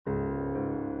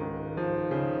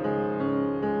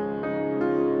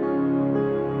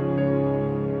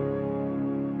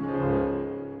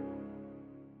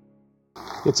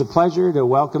It's a pleasure to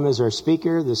welcome as our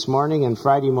speaker this morning and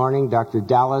Friday morning Dr.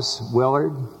 Dallas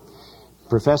Willard,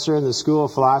 professor in the School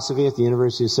of Philosophy at the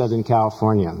University of Southern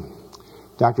California.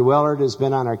 Dr. Willard has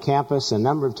been on our campus a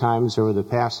number of times over the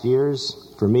past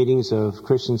years for meetings of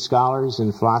Christian scholars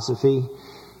in philosophy.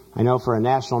 I know for a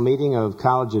national meeting of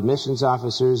college admissions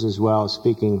officers, as well as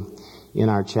speaking in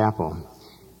our chapel.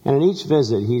 And in each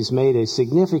visit, he's made a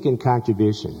significant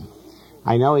contribution.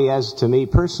 I know he has to me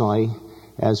personally,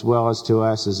 as well as to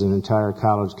us as an entire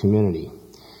college community.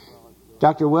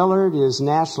 Dr. Willard is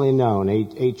nationally known,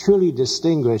 a truly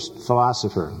distinguished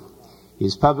philosopher.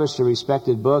 He's published a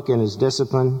respected book in his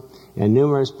discipline and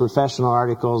numerous professional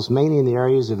articles, mainly in the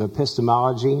areas of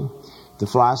epistemology, the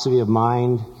philosophy of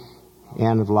mind,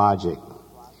 and of logic.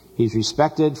 He's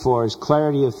respected for his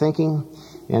clarity of thinking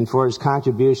and for his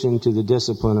contribution to the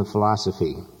discipline of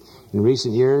philosophy. In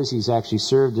recent years, he's actually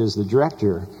served as the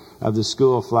director of the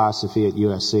School of Philosophy at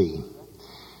USC.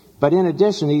 But in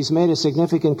addition, he's made a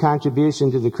significant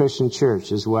contribution to the Christian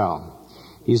church as well.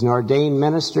 He's an ordained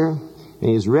minister, and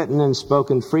he's written and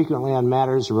spoken frequently on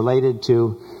matters related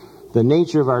to the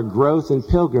nature of our growth and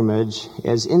pilgrimage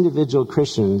as individual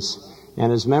Christians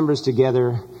and as members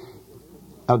together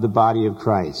of the body of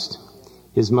Christ.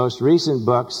 His most recent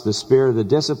books, The Spirit of the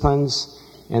Disciplines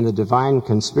and The Divine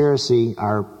Conspiracy,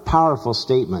 are powerful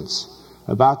statements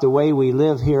about the way we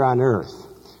live here on earth,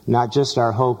 not just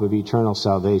our hope of eternal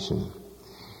salvation.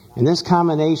 And this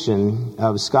combination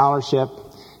of scholarship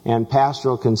and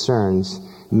pastoral concerns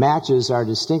matches our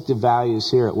distinctive values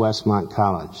here at Westmont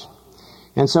College.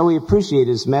 And so we appreciate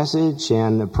his message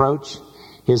and approach,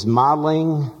 his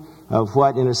modeling of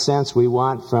what, in a sense, we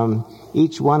want from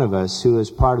each one of us who is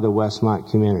part of the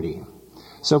Westmont community.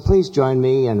 So please join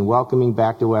me in welcoming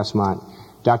back to Westmont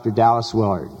Dr. Dallas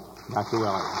Willard. Dr.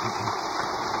 Willard.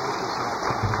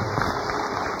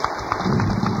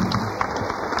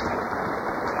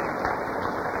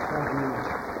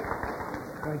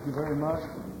 Thank you very much.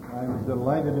 I'm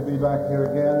delighted to be back here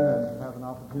again and have an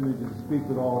opportunity to speak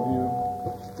with all of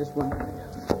you. Just one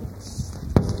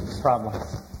problem.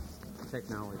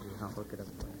 Technology. I'll look it up.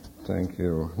 Thank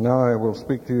you. Now I will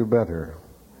speak to you better.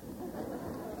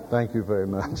 Thank you very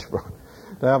much for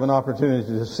to have an opportunity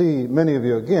to see many of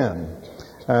you again,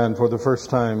 and for the first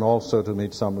time also to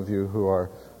meet some of you who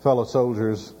are fellow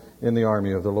soldiers in the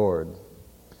army of the Lord.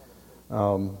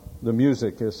 The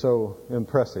music is so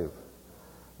impressive,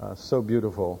 so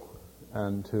beautiful,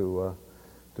 and to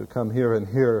come here and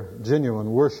hear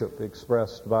genuine worship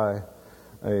expressed by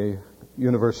a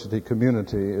university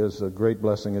community is a great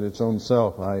blessing in its own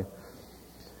self.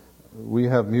 We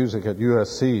have music at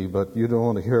USC, but you don't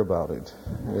want to hear about it.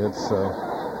 It's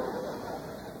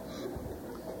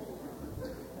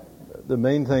the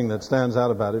main thing that stands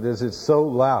out about it is it's so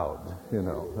loud. You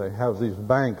know, they have these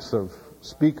banks of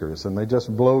speakers, and they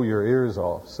just blow your ears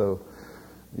off. So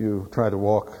you try to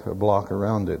walk a block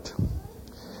around it.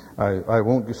 I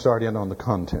won't start in on the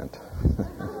content.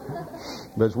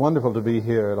 But it's wonderful to be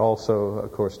here, and also,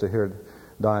 of course, to hear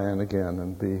Diane again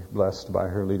and be blessed by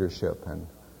her leadership and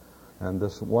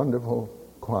this wonderful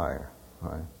choir.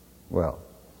 Well,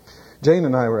 Jane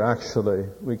and I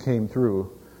we came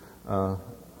through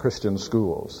Christian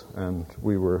schools, and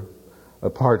we were a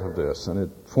part of this, and it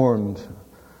formed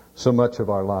so much of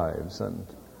our lives, and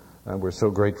we're so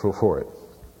grateful for it.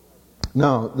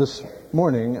 Now, this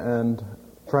morning and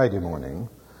Friday morning,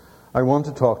 I want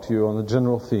to talk to you on the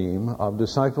general theme of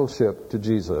discipleship to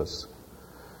Jesus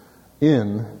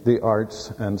in the arts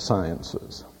and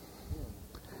sciences.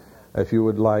 If you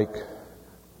would like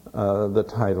the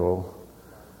title,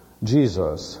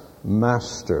 Jesus,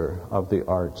 Master of the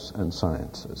Arts and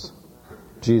Sciences.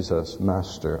 Jesus,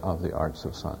 Master of the Arts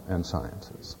and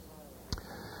Sciences.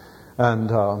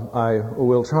 And I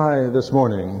will try this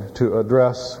morning to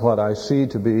address what I see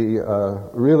to be a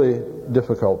really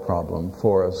difficult problem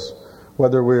for us,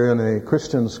 whether we're in a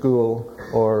Christian school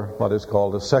or what is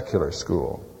called a secular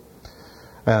school,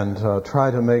 and try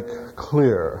to make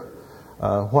clear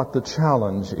what the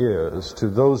challenge is to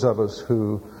those of us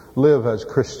who live as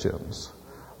Christians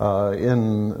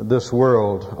in this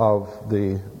world of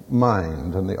the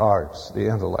mind and the arts, the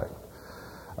intellect.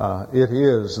 It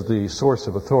is the source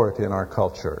of authority in our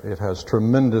culture. It has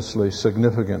tremendously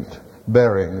significant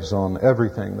bearings on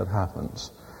everything that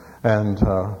happens. And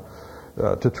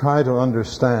to try to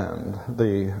understand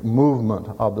the movement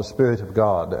of the Spirit of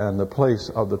God and the place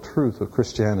of the truth of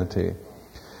Christianity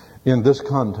in this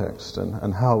context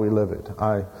and how we live it.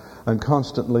 I'm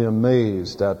constantly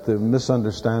amazed at the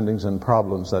misunderstandings and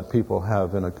problems that people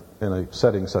have in a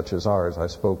setting such as ours. I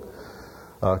spoke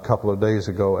a couple of days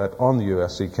ago on the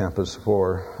USC campus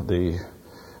for the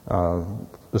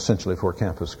essentially for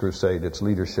Campus Crusade, its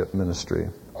leadership ministry.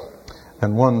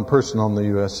 And one person on the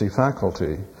USC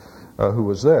faculty who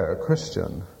was there, a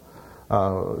Christian,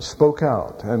 spoke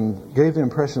out and gave the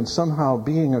impression somehow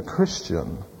being a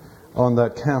Christian on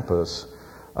that campus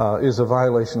is a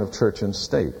violation of church and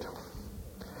state.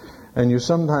 And you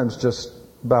sometimes just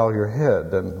bow your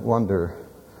head and wonder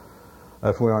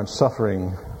if we aren't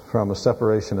suffering from a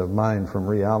separation of mind from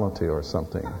reality or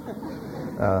something.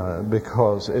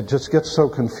 Because it just gets so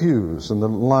confused and the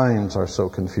lines are so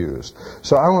confused.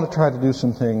 So I want to try to do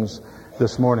some things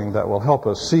this morning that will help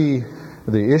us see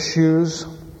the issues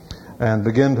and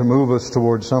begin to move us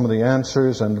towards some of the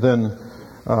answers. And then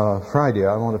Friday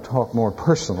I want to talk more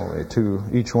personally to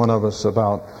each one of us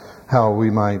about how we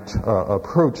might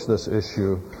approach this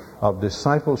issue of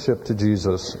discipleship to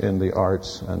Jesus in the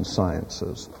arts and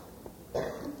sciences.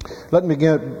 Let me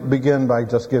begin by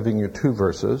just giving you two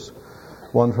verses.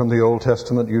 One from the Old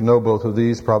Testament. You know both of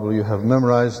these. Probably you have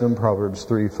memorized them. Proverbs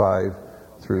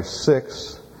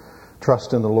 3:5-6.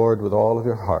 Trust in the Lord with all of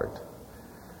your heart.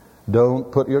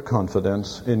 Don't put your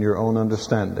confidence in your own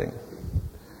understanding.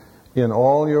 In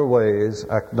all your ways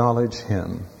acknowledge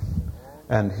Him,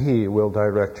 and He will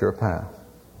direct your path.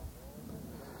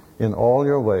 In all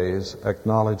your ways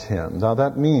acknowledge Him. Now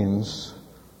that means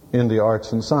in the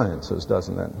arts and sciences,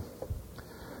 doesn't it?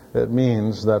 It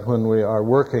means that when we are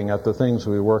working at the things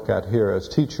we work at here as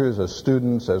teachers, as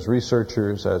students, as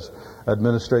researchers, as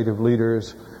administrative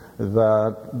leaders,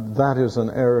 that is an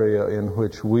area in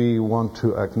which we want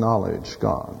to acknowledge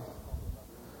God.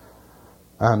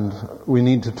 And we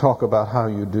need to talk about how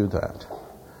you do that.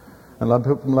 And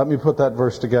let me put that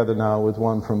verse together now with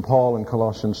one from Paul in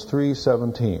Colossians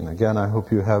 3:17. Again, I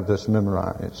hope you have this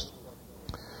memorized.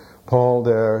 Paul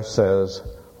there says,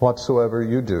 "Whatsoever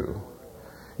you do,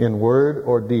 in word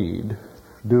or deed,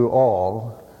 do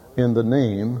all in the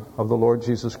name of the Lord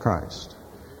Jesus Christ,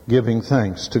 giving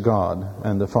thanks to God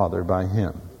and the Father by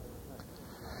Him."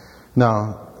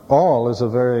 Now, all is a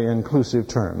very inclusive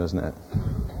term, isn't it?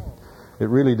 It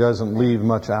really doesn't leave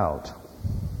much out.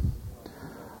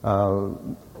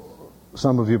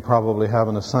 Some of you probably have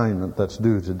an assignment that's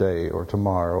due today or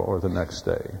tomorrow or the next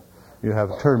day. You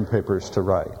have term papers to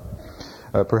write.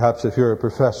 Perhaps if you're a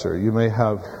professor, you may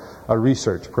have a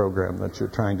research program that you're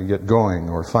trying to get going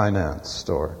or financed,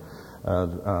 or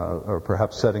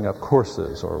perhaps setting up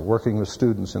courses or working with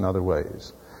students in other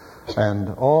ways. And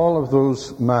all of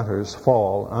those matters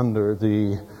fall under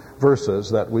the verses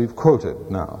that we've quoted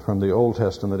now from the Old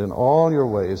Testament. In all your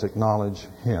ways acknowledge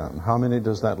Him. How many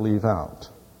does that leave out?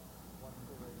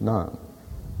 None.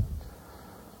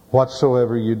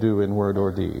 Whatsoever you do in word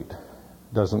or deed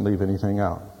doesn't leave anything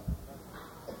out.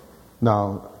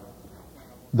 Now,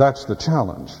 that's the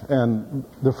challenge. And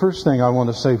the first thing I want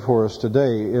to say for us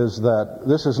today is that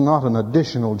this is not an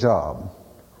additional job.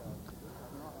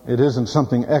 It isn't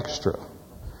something extra.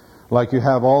 Like you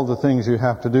have all the things you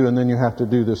have to do and then you have to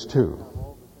do this too.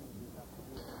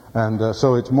 And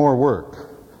so it's more work.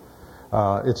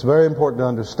 It's very important to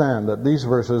understand that these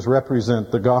verses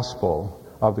represent the gospel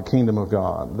of the kingdom of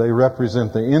God. They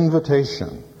represent the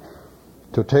invitation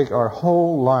to take our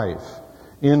whole life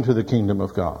into the kingdom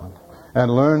of God and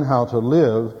learn how to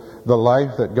live the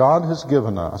life that God has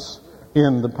given us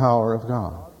in the power of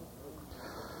God.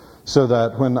 So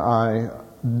that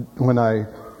when I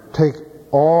take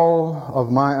all of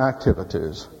my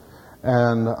activities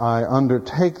and I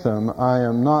undertake them, I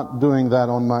am not doing that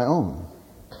on my own.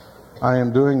 I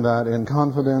am doing that in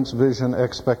confidence, vision,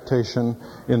 expectation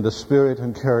in the spirit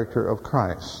and character of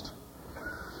Christ.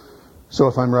 So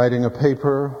if I'm writing a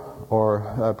paper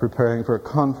or preparing for a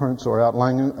conference or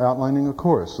outlining a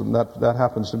course, and that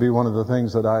happens to be one of the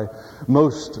things that I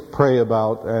most pray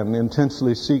about and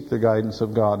intensely seek the guidance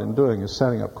of God in doing, is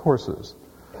setting up courses.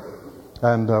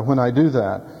 And when I do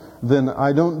that, then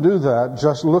I don't do that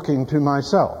just looking to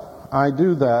myself. I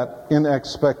do that in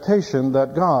expectation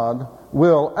that God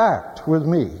will act with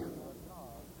me.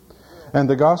 And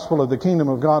the gospel of the kingdom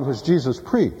of God which Jesus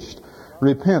preached,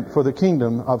 repent for the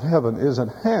kingdom of heaven is at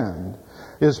hand,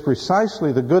 is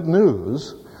precisely the good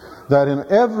news that in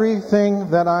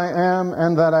everything that I am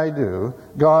and that I do,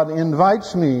 God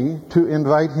invites me to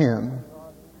invite Him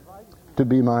to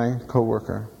be my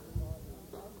co-worker.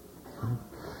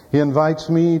 He invites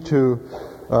me to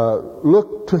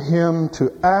look to Him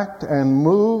to act and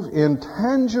move in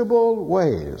tangible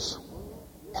ways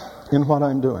in what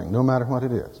I'm doing, no matter what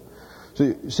it is.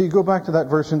 So you go back to that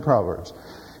verse in Proverbs.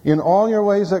 In all your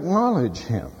ways acknowledge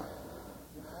Him.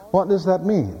 What does that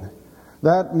mean?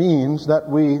 That means that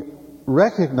we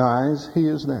recognize He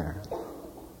is there.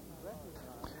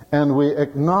 And we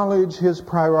acknowledge His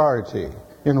priority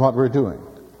in what we're doing.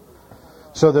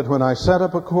 So that when I set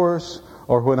up a course,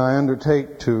 or when I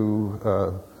undertake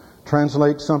to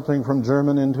translate something from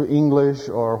German into English,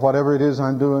 or whatever it is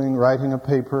I'm doing, writing a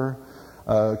paper,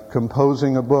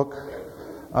 composing a book,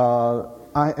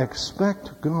 I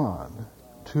expect God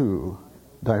to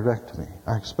direct me.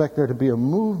 I expect there to be a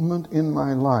movement in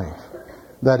my life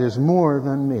that is more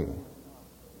than me.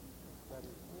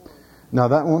 Now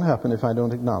that won't happen if I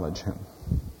don't acknowledge Him.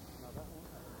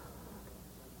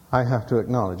 I have to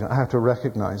acknowledge Him. I have to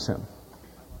recognize Him.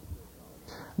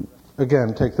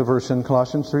 Again, take the verse in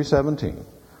Colossians 3:17.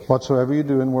 Whatsoever you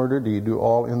do in word or deed, do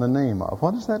all in the name of.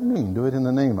 What does that mean? Do it in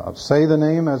the name of. Say the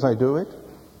name as I do it?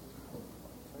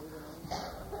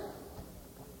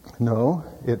 No,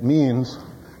 it means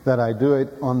that I do it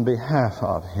on behalf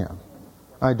of Him.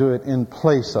 I do it in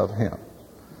place of Him.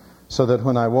 So that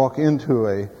when I walk into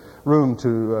a room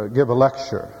to give a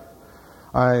lecture,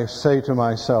 I say to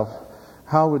myself,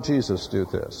 how would Jesus do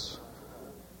this?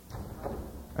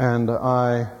 And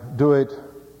I do it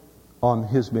on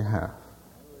His behalf.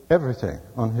 Everything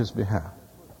on His behalf.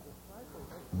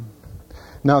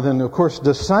 Now then, of course,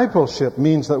 discipleship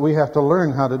means that we have to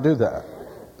learn how to do that.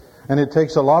 And it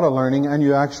takes a lot of learning, and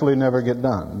you actually never get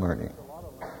done learning.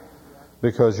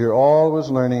 Because you're always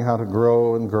learning how to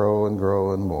grow and grow and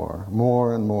grow and more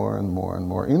and more and more and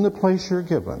more in the place you're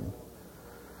given,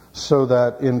 so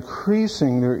that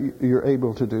increasing you're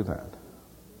able to do that.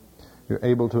 You're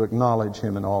able to acknowledge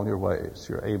Him in all your ways.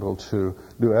 You're able to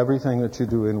do everything that you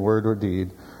do in word or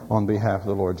deed on behalf of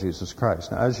the Lord Jesus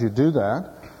Christ. Now, as you do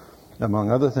that,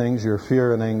 among other things, your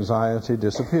fear and anxiety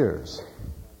disappears.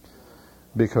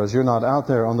 Because you're not out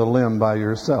there on the limb by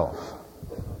yourself.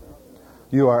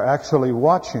 You are actually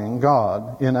watching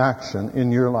God in action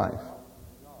in your life.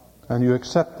 And you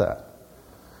accept that.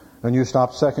 And you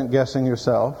stop second-guessing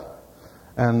yourself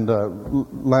and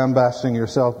lambasting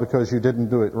yourself because you didn't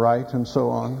do it right and so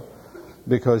on.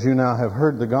 Because you now have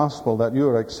heard the gospel that you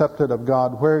are accepted of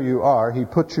God where you are. He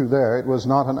put you there. It was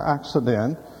not an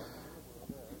accident.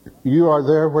 You are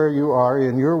there where you are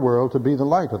in your world to be the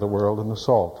light of the world and the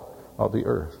salt of the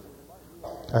earth.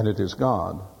 And it is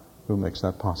God who makes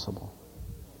that possible.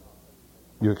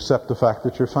 You accept the fact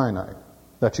that you're finite,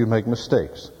 that you make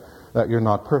mistakes, that you're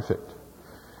not perfect.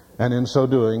 And in so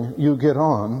doing, you get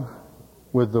on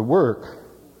with the work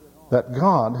that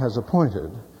God has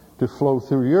appointed to flow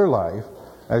through your life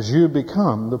as you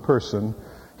become the person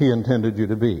He intended you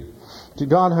to be. See,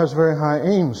 God has very high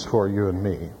aims for you and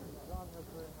me.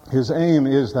 His aim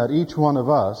is that each one of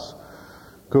us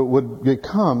would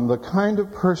become the kind of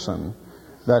person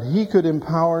that He could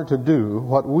empower to do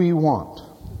what we want.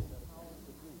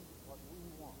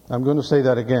 I'm going to say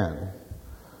that again.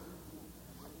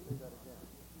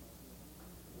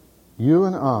 You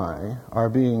and I are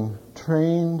being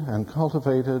trained and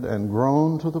cultivated and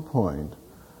grown to the point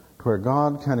where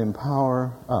God can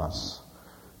empower us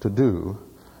to do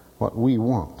what we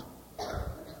want.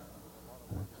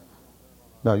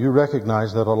 Now, you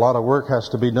recognize that a lot of work has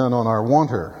to be done on our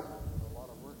wanter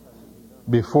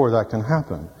before that can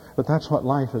happen. But that's what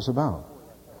life is about.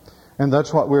 And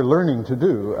that's what we're learning to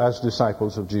do as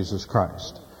disciples of Jesus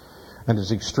Christ. And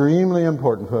it's extremely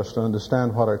important for us to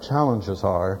understand what our challenges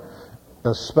are,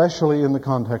 especially in the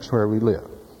context where we live.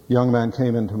 A young man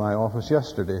came into my office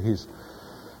yesterday. He's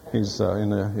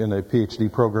in a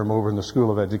PhD program over in the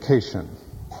School of Education.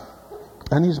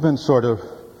 And he's been sort of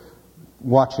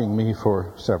watching me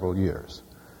for several years.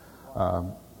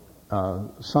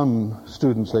 Some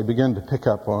students, they begin to pick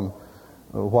up on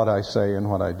what I say and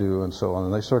what I do and so on,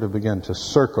 and they sort of begin to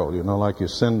circle, like you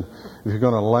send, if you're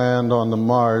going to land on the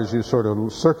Mars, you sort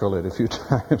of circle it a few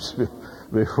times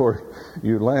before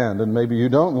you land, and maybe you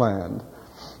don't land.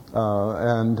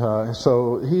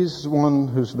 So he's one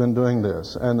who's been doing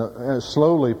this, and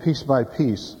slowly, piece by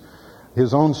piece,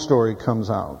 his own story comes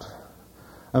out.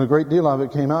 And a great deal of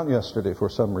it came out yesterday for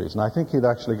some reason. I think he'd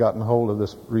actually gotten hold of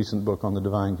this recent book on the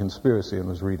divine conspiracy and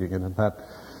was reading it, and that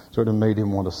sort of made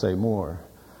him want to say more.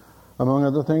 Among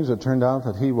other things, it turned out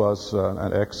that he was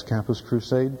an ex-Campus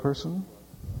Crusade person.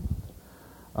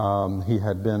 He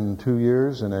had been 2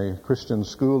 years in a Christian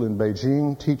school in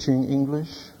Beijing teaching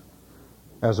English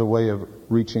as a way of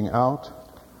reaching out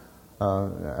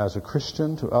as a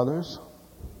Christian to others.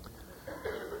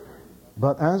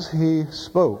 But as he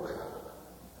spoke,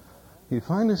 he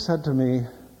finally said to me,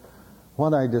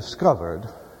 what I discovered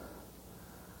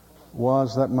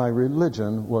was that my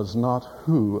religion was not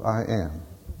who I am.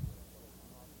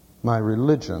 My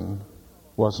religion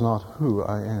was not who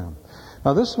I am.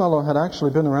 Now, this fellow had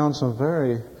actually been around some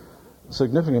very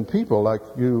significant people, like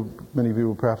many of you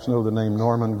will perhaps know the name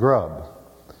Norman Grubb.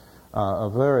 a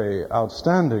very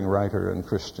outstanding writer and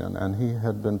Christian, and he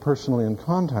had been personally in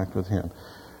contact with him.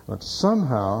 But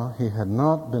somehow he had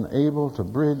not been able to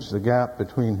bridge the gap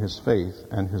between his faith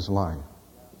and his life.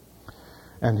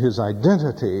 And his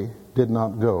identity did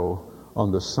not go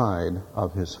on the side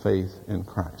of his faith in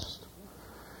Christ.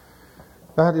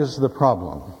 That is the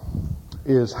problem,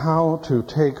 is how to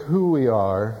take who we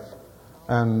are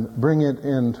and bring it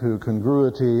into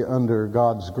congruity under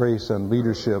God's grace and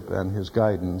leadership and His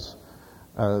guidance,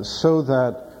 so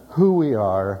that who we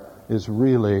are is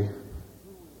really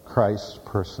Christ's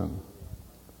person.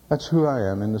 That's who I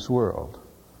am in this world.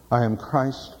 I am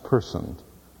Christ's person.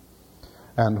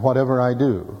 And whatever I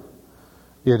do,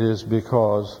 it is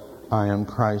because I am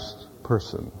Christ's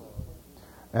person.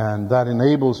 And that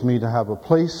enables me to have a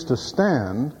place to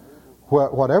stand,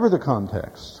 whatever the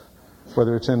context,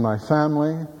 whether it's in my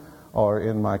family or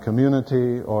in my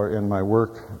community or in my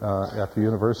work at the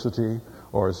university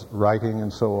or as writing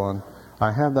and so on.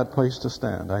 I have that place to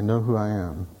stand. I know who I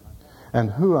am. And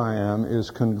who I am is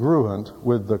congruent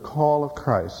with the call of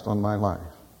Christ on my life.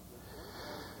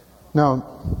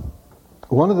 Now,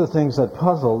 one of the things that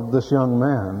puzzled this young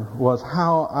man was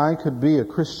how I could be a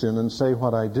Christian and say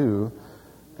what I do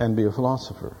and be a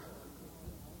philosopher.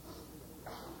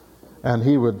 And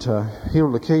he would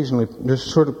occasionally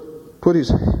just sort of put his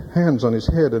hands on his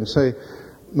head and say,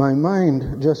 my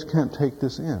mind just can't take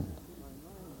this in.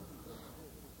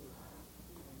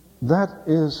 That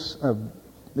is an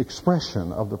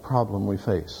expression of the problem we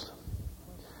face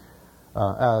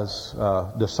as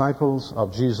disciples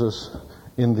of Jesus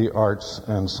in the arts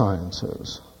and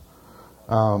sciences.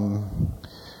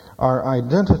 Our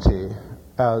identity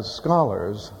as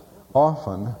scholars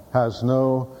often has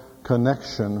no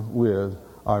connection with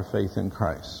our faith in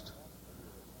Christ.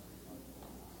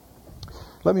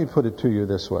 Let me put it to you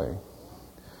this way.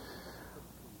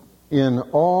 In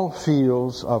all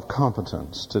fields of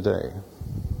competence today,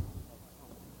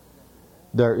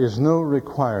 there is no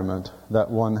requirement that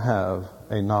one have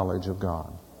a knowledge of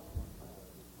God.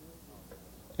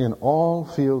 In all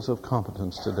fields of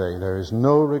competence today, there is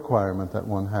no requirement that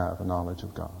one have a knowledge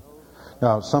of God.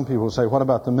 Now, some people say, what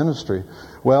about the ministry?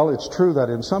 Well, it's true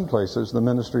that in some places the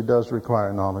ministry does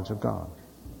require knowledge of God.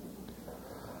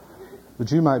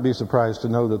 But you might be surprised to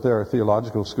know that there are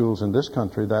theological schools in this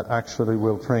country that actually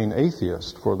will train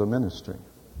atheists for the ministry.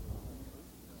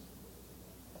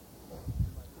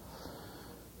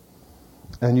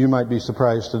 And you might be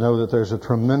surprised to know that there's a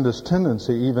tremendous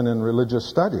tendency, even in religious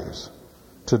studies,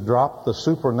 to drop the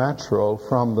supernatural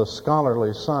from the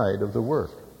scholarly side of the work.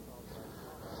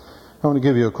 I want to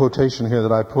give you a quotation here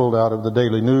that I pulled out of the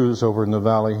Daily News over in the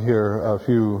valley here a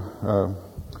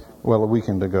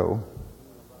weekend ago.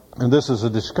 And this is a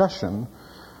discussion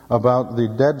about the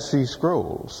Dead Sea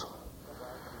Scrolls.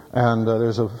 And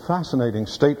there's a fascinating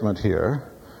statement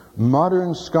here.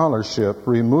 Modern scholarship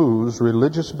removes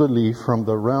religious belief from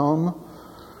the realm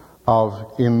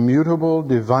of immutable,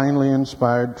 divinely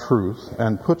inspired truth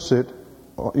and puts it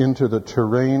into the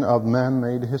terrain of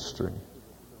man-made history.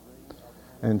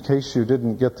 In case you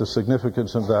didn't get the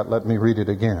significance of that, let me read it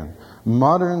again.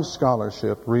 Modern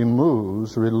scholarship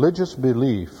removes religious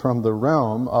belief from the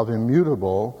realm of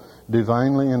immutable,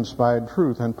 divinely inspired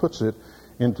truth and puts it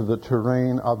into the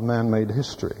terrain of man-made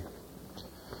history.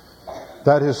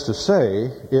 That is to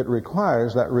say, it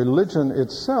requires that religion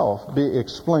itself be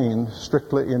explained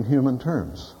strictly in human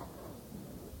terms.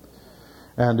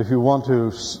 And if you want to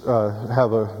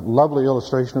have a lovely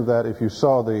illustration of that, if you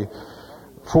saw the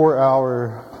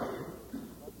 4-hour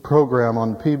program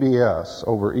on PBS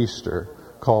over Easter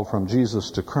called From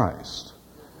Jesus to Christ,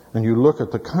 and you look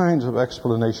at the kinds of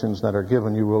explanations that are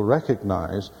given, you will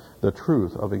recognize the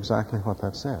truth of exactly what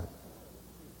that said.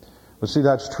 But see,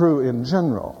 that's true in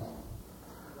general.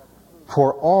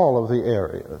 For all of the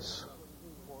areas,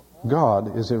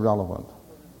 God is irrelevant.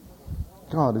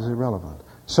 God is irrelevant.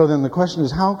 So then the question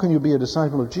is, how can you be a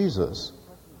disciple of Jesus?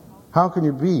 How can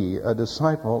you be a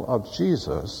disciple of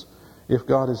Jesus if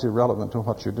God is irrelevant to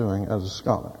what you're doing as a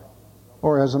scholar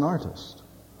or as an artist?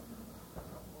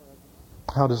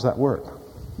 How does that work?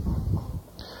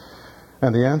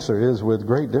 And the answer is with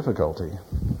great difficulty.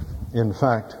 In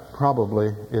fact,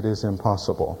 probably it is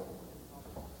impossible.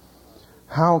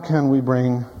 How can we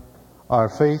bring our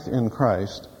faith in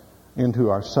Christ into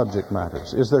our subject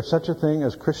matters? Is there such a thing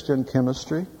as Christian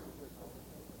chemistry?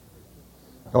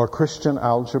 Or Christian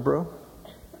algebra?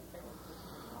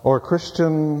 Or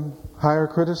Christian higher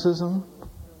criticism?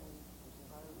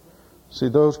 See,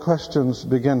 those questions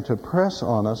begin to press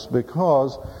on us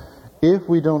because if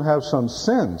we don't have some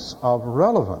sense of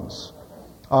relevance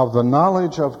of the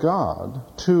knowledge of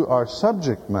God to our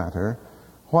subject matter,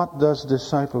 What does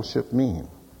discipleship mean?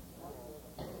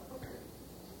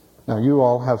 Now, you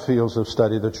all have fields of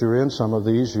study that you're in. Some of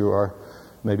these you are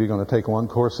maybe going to take one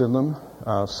course in them.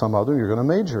 Some of them you're going to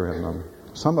major in them.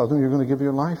 Some of them you're going to give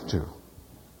your life to.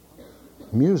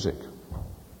 Music,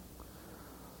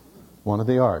 one of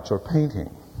the arts, or painting,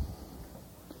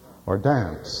 or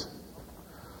dance,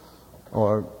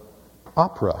 or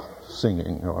opera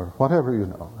singing, or whatever you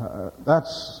know.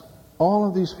 That's all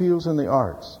of these fields in the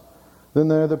arts. Then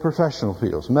there are the professional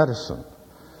fields, medicine,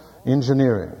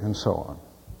 engineering, and so on.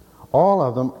 All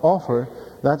of them offer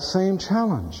that same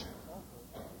challenge.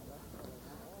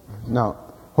 Now,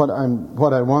 what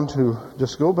I want to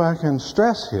just go back and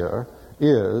stress here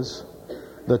is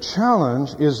the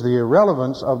challenge is the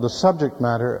irrelevance of the subject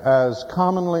matter as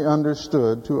commonly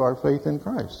understood to our faith in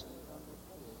Christ.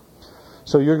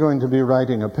 So you're going to be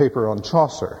writing a paper on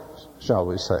Chaucer, shall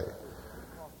we say,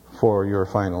 for your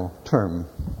final term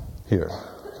here.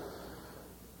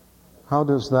 How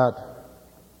does that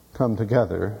come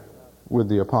together with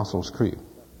the Apostles' Creed?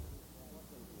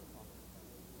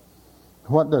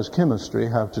 What does chemistry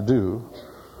have to do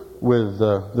with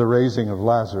the raising of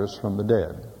Lazarus from the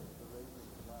dead?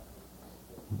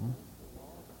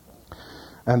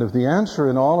 And if the answer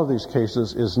in all of these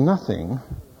cases is nothing,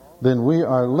 then we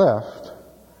are left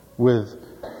with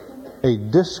a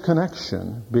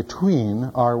disconnection between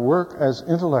our work as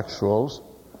intellectuals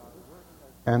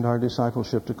and our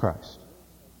discipleship to Christ.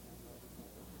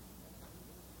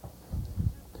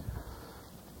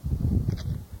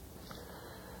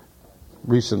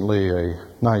 Recently, a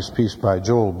nice piece by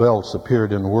Joel Belts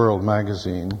appeared in World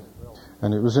magazine,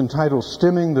 and it was entitled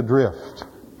Stemming the Drift.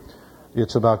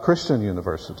 It's about Christian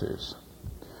universities.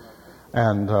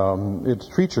 And it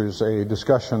features a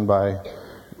discussion by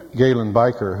Galen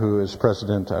Biker, who is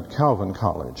president at Calvin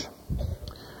College.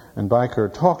 And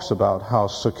Biker talks about how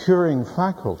securing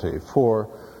faculty for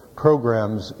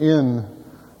programs in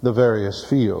the various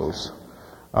fields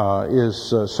is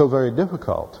so very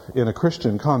difficult in a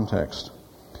Christian context.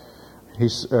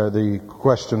 The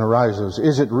question arises,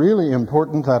 is it really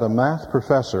important that a math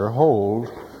professor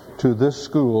hold to this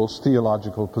school's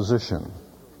theological position?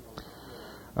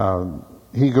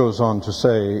 He goes on to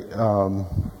say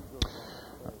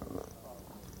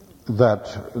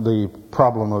that the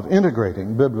problem of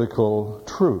integrating biblical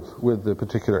truth with the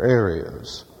particular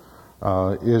areas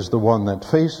is the one that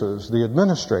faces the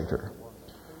administrator.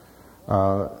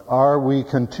 Are we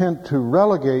content to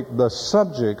relegate the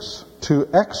subjects to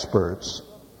experts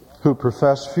who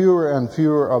profess fewer and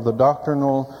fewer of the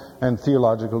doctrinal and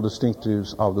theological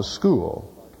distinctives of the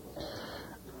school?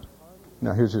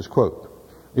 Now here's his quote.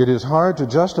 It is hard to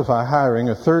justify hiring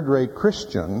a third-rate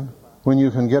Christian when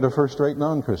you can get a first-rate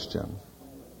non-Christian.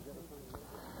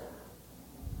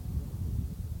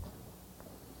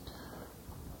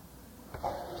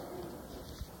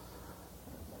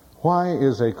 Why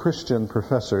is a Christian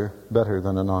professor better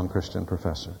than a non-Christian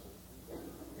professor?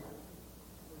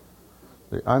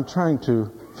 I'm trying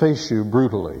to face you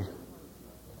brutally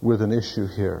with an issue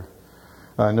here.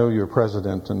 I know your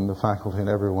president and the faculty and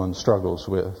everyone struggles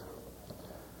with.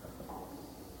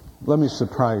 Let me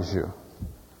surprise you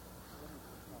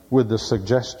with the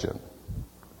suggestion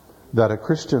that a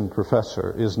Christian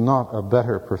professor is not a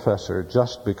better professor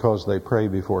just because they pray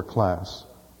before class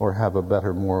or have a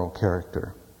better moral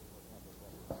character.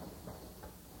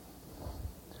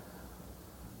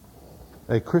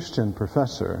 A Christian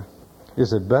professor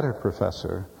is a better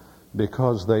professor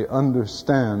because they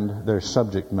understand their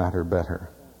subject matter better.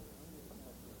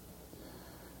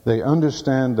 They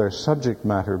understand their subject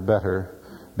matter better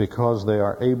because they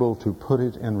are able to put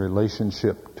it in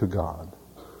relationship to God.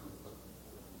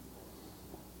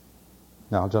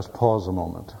 Now, just pause a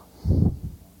moment.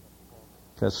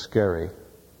 That's scary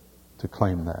to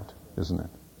claim that, isn't it?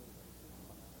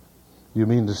 You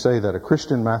mean to say that a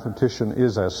Christian mathematician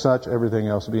is, as such, everything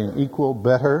else being equal,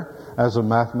 better as a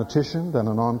mathematician than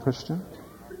a non-Christian?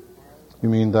 You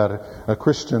mean that a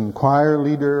Christian choir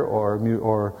leader or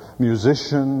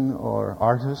musician or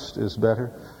artist is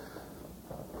better?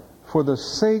 For the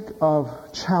sake of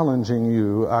challenging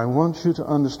you, I want you to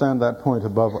understand that point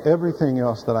above everything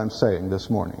else that I'm saying this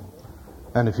morning.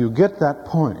 And if you get that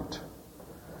point,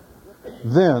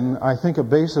 then I think a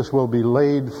basis will be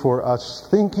laid for us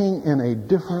thinking in a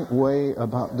different way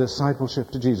about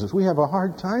discipleship to Jesus. We have a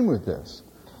hard time with this.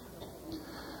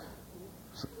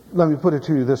 Let me put it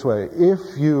to you this way.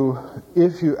 If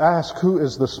you ask who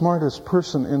is the smartest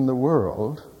person in the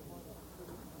world,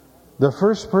 the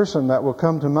first person that will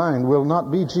come to mind will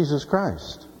not be Jesus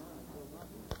Christ.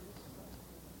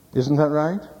 Isn't that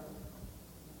right?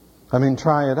 I mean,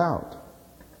 try it out.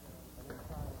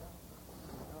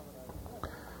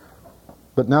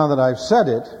 But now that I've said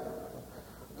it,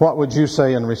 what would you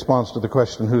say in response to the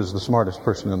question, who's the smartest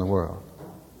person in the world?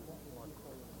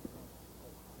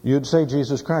 You'd say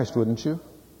Jesus Christ, wouldn't you?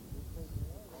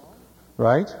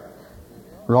 Right?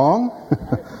 Wrong?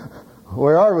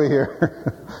 Where are we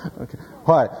here? Okay.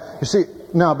 Why? You see,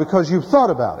 now because you've thought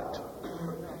about it.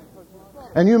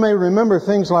 And you may remember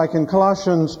things like in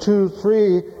Colossians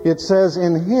 2:3, it says,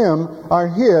 in Him are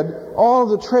hid all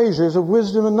the treasures of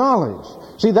wisdom and knowledge.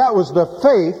 See, that was the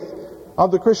faith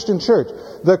of the Christian church.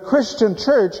 The Christian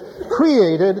church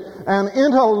created an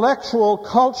intellectual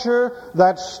culture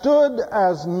that stood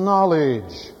as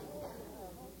knowledge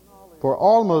for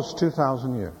almost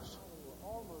 2,000 years.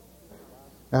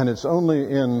 And it's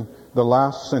only in the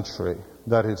last century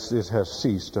that it has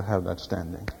ceased to have that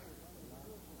standing.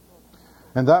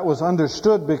 And that was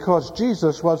understood because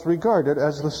Jesus was regarded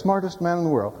as the smartest man in the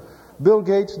world. Bill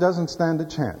Gates doesn't stand a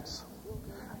chance.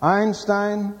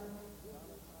 Einstein,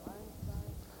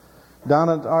 down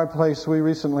at our place, we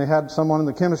recently had someone in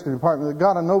the chemistry department that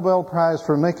got a Nobel Prize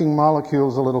for making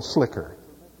molecules a little slicker.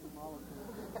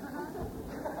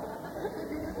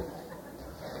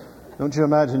 Don't you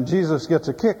imagine Jesus gets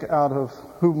a kick out of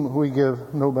whom we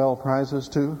give Nobel Prizes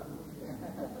to?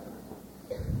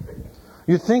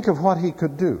 You think of what he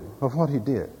could do, of what he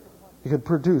did. He could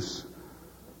produce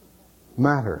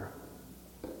matter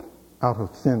out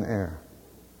of thin air.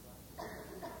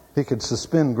 He could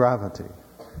suspend gravity.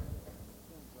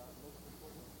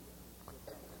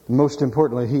 Most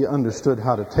importantly, he understood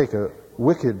how to take a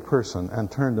wicked person and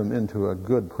turn them into a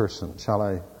good person. Shall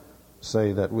I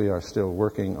say that we are still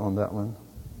working on that one?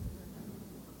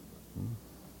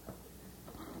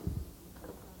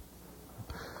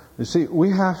 You see, we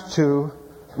have to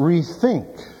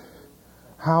rethink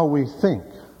how we think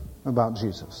about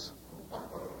Jesus.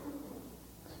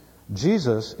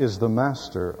 Jesus is the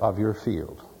master of your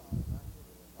field.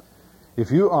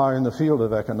 If you are in the field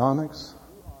of economics,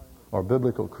 or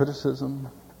biblical criticism,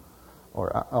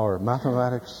 or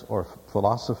mathematics, or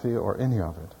philosophy, or any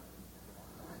of it,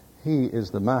 He is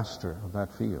the master of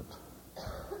that field.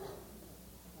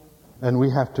 And we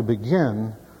have to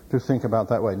begin to think about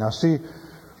that way. Now see,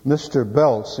 Mr.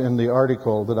 Belts, in the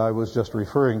article that I was just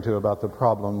referring to about the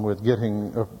problem with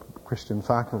getting a Christian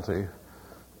faculty,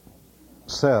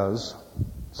 says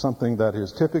something that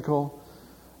is typical,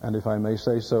 and if I may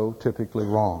say so, typically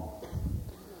wrong.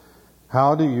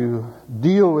 How do you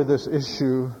deal with this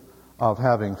issue of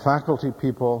having faculty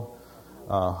people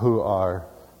who are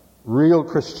real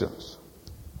Christians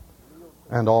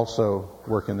and also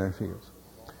work in their fields?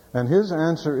 And his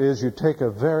answer is you take a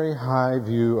very high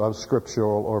view of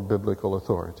scriptural or biblical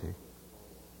authority.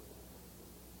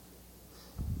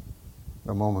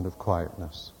 A moment of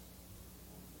quietness.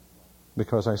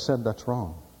 Because I said that's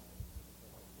wrong.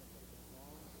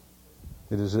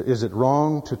 Is it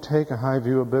wrong to take a high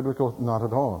view of biblical? Not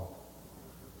at all.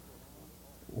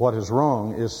 What is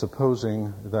wrong is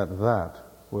supposing that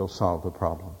will solve the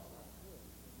problem.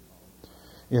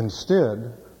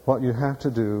 Instead, what you have to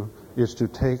do is to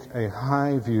take a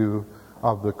high view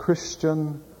of the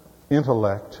Christian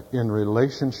intellect in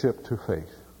relationship to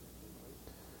faith.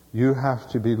 You have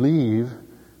to believe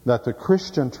that the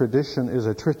Christian tradition is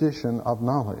a tradition of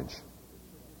knowledge.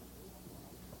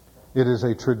 It is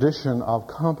a tradition of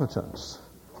competence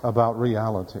about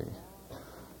reality.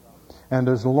 And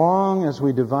as long as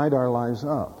we divide our lives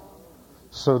up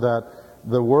so that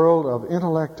the world of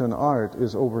intellect and art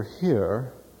is over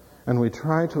here, and we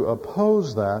try to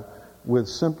oppose that with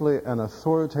simply an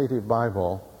authoritative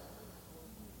Bible,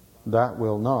 that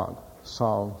will not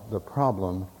solve the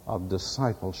problem of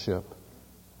discipleship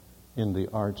in the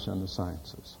arts and the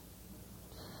sciences.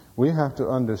 We have to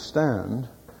understand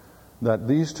that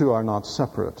these two are not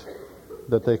separate,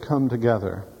 that they come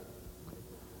together,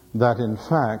 that in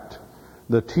fact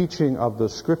the teaching of the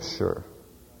Scripture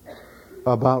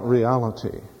about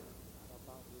reality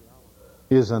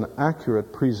is an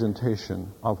accurate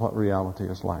presentation of what reality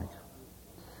is like.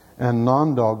 And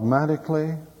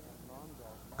non-dogmatically,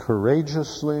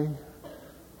 courageously,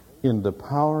 in the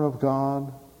power of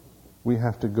God, we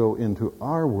have to go into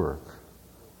our work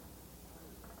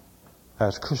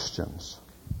as Christians.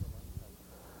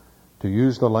 To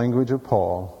use the language of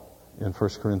Paul in 1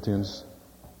 Corinthians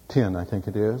 10, I think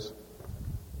it is.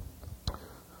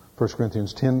 1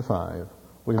 Corinthians 10:5.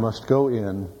 We must go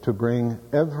in to bring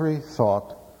every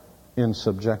thought in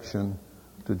subjection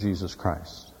to Jesus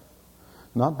Christ.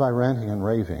 Not by ranting and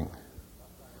raving,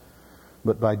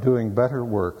 but by doing better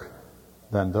work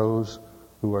than those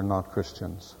who are not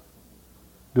Christians.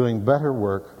 Doing better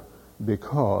work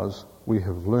because we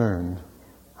have learned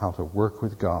how to work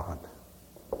with God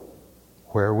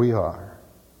where we are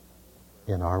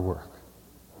in our work.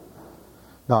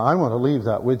 Now, I want to leave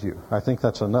that with you. I think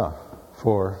that's enough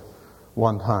for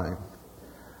one time.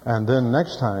 And then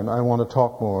next time, I want to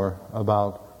talk more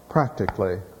about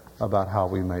practically about how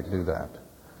we may do that.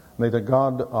 May the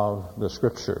God of the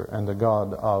Scripture and the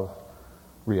God of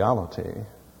reality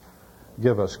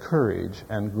give us courage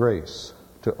and grace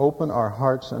to open our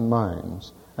hearts and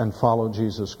minds and follow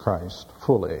Jesus Christ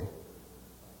fully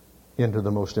into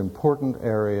the most important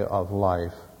area of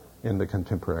life in the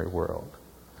contemporary world.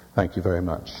 Thank you very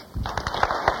much.